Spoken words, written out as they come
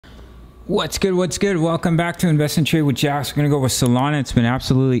What's good? What's good? Welcome back to Invest and Trade with Jax. We're going to go with Solana. It's been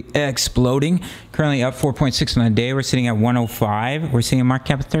absolutely exploding. Currently up 4.6 on the day. We're sitting at 105. We're seeing a market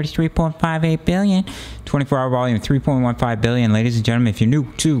cap of 33.58 billion. 24-hour volume 3.15 billion. Ladies and gentlemen, if you're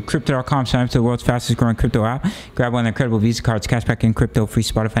new to crypto.com, sign up to the world's fastest growing crypto app. Grab one of the incredible Visa cards, cashback in crypto, free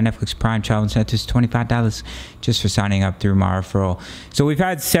Spotify, Netflix, Prime, travel incentives, $25 just for signing up through my referral. So we've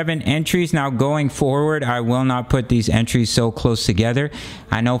had 7 entries. Now going forward, I will not put these entries so close together.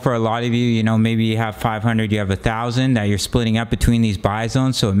 I know for a lot of you, maybe you have 500, you have 1,000 that you're splitting up between these buy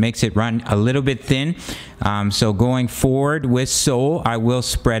zones, so it makes it run a little bit thin. So going forward with Sol, I will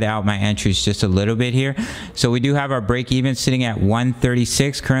spread out my entries just a little bit here. So we do have our break even sitting at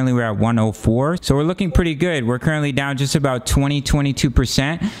 136. Currently we're at 104. So we're looking pretty good. We're currently down just about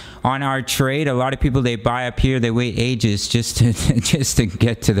 22% on our trade. A lot of people, they buy up here, they wait ages just to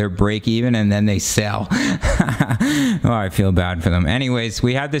get to their break even, and then they sell. Oh, I feel bad for them. Anyways,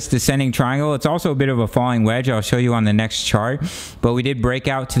 we have this descending triangle. It's also a bit of a falling wedge. I'll show you on the next chart, but we did break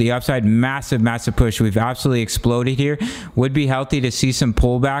out to the upside. Massive push. We've absolutely exploded here. Would be healthy to see some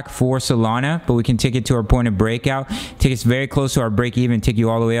pullback for Solana, but we can take it to our point of breakout, take us very close to our break even, take you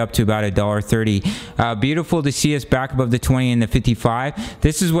all the way up to about $1.30. Beautiful to see us back above the 20 and the 55.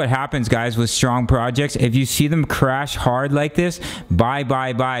 This is what happens, guys, with strong projects. If you see them crash hard like this, buy,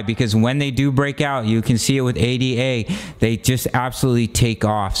 because when they do break out, you can see it with ADA, they just absolutely take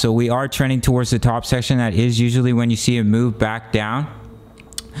off. So we are trending towards the top section. That is usually when you see it move back down.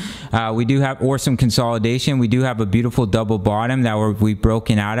 We do have, or some consolidation. We do have a beautiful double bottom that we've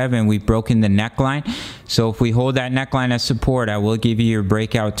broken out of, and we've broken the neckline. So if we hold that neckline as support, I will give you your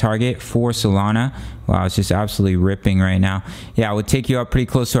breakout target for Solana. Wow, it's just absolutely ripping right now. Yeah, it would take you up pretty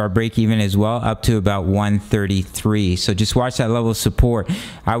close to our break even as well, up to about 133. So just watch that level of support.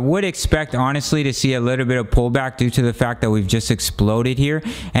 I would expect, honestly, to see a little bit of pullback due to the fact that we've just exploded here.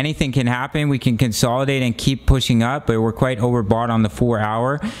 Anything can happen. We can consolidate and keep pushing up, but we're quite overbought on the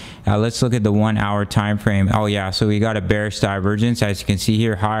 4-hour. Let's look at the 1-hour time frame. Oh yeah, so we got a bearish divergence. As you can see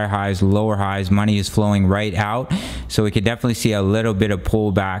here, higher highs, lower highs, money is flowing right out. So we could definitely see a little bit of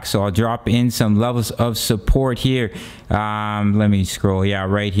pullback. So I'll drop in some levels of support here. Let me scroll. Yeah,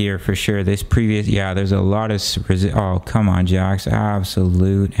 right here for sure. This previous, yeah, there's a lot of oh, come on, Jax,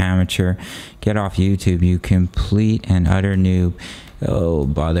 absolute amateur. Get off YouTube, you complete and utter noob. Oh,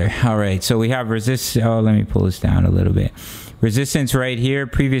 bother. All right, so we have resist. Oh, let me pull this down a little bit. Resistance right here,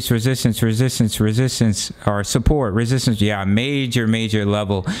 previous resistance, or support, resistance. Yeah, major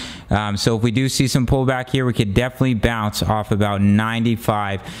level. So if we do see some pullback here, we could definitely bounce off about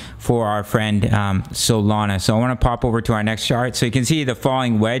 95 for our friend Solana. So I want to pop over to our next chart. So you can see the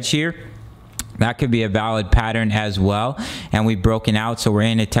falling wedge here. That could be a valid pattern as well, and we've broken out, so we're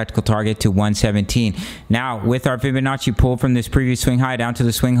in a technical target to 117. Now, with our Fibonacci pull from this previous swing high down to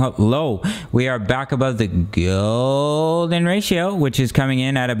the swing low, we are back above the golden ratio, which is coming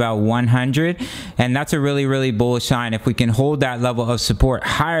in at about 100, and that's a really bullish sign. If we can hold that level of support,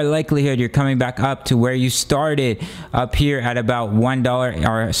 higher likelihood you're coming back up to where you started, up here at about $1,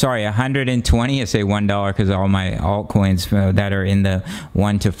 or sorry, 120. I say $1 because all my altcoins that are in the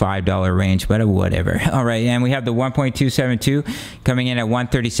 $1 to $5 range, but whatever. All right, and we have the 1.272 coming in at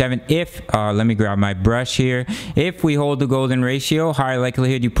 137. If let me grab my brush here. If we hold the golden ratio, higher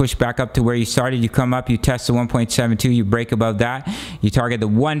likelihood you push back up to where you started, you come up, you test the 1.72, you break above that, you target the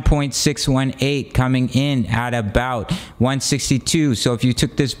 1.618 coming in at about 162. So if you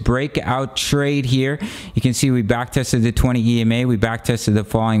took this breakout trade here, you can see we back tested the 20 EMA, we back tested the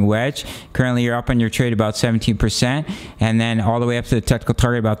falling wedge. Currently you're up on your trade about 17%, and then all the way up to the technical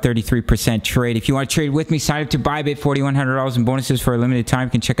target about 33% trade. If you want to trade with me, sign up to Bybit, $4,100 in bonuses for a limited time.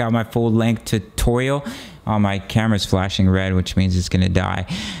 You can check out my full length tutorial. My camera's flashing red, which means it's going to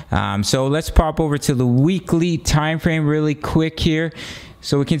die. So let's pop over to the weekly time frame really quick here.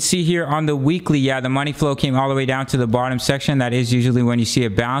 So we can see here on the weekly, yeah, the money flow came all the way down to the bottom section. That is usually when you see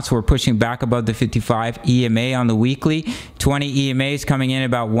a bounce. We're pushing back above the 55 EMA on the weekly. 20 EMAs coming in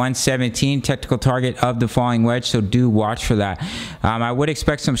about 117, technical target of the falling wedge, so do watch for that. I would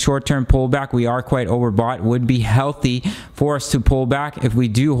expect some short-term pullback. We are quite overbought. Would be healthy for us to pull back. If we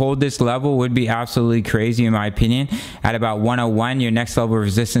do hold this level, would be absolutely crazy in my opinion. At about 101, your next level of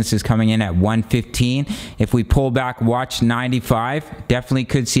resistance is coming in at 115. If we pull back, watch 95. Definitely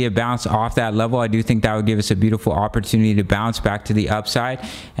could see a bounce off that level. I do think that would give us a beautiful opportunity to bounce back to the upside.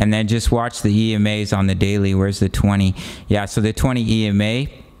 And then just watch the EMAs on the daily. Where's the 20? Yeah, so the 20 EMA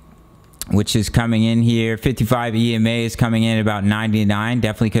which is coming in here. 55 EMA is coming in about 99.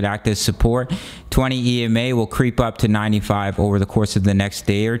 Definitely could act as support. 20 EMA will creep up to 95 over the course of the next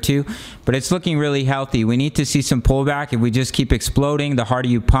day or two. But it's looking really healthy. We need to see some pullback. If we just keep exploding, the harder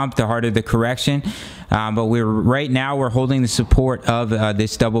you pump, the harder the correction. But right now we're holding the support of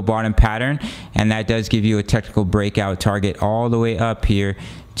this double bottom pattern, and that does give you a technical breakout target all the way up here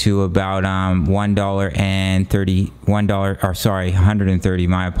to about $130,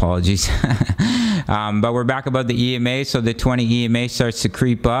 my apologies. But we're back above the EMA, so the 20 EMA starts to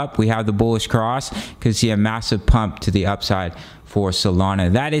creep up. We have the bullish cross, because see a massive pump to the upside for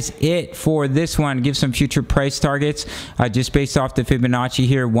Solana. That is it for this one. Give some future price targets just based off the Fibonacci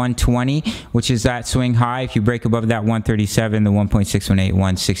here, 120, which is that swing high. If you break above that 137, the 1.618,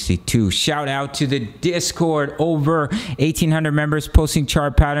 162. Shout out to the Discord, over 1,800 members posting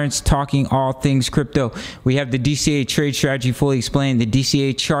chart patterns, talking all things crypto. We have the DCA trade strategy fully explained, the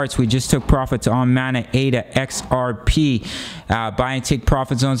DCA charts. We just took profits on Mana, ADA, XRP. Buy and take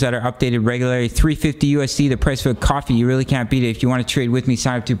profit zones that are updated regularly. 350 USD, the price for a coffee. You really can't beat it. If you want to trade with me,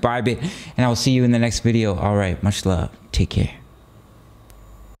 sign up to Bybit, and I will see you in the next video. All right, much love. Take care.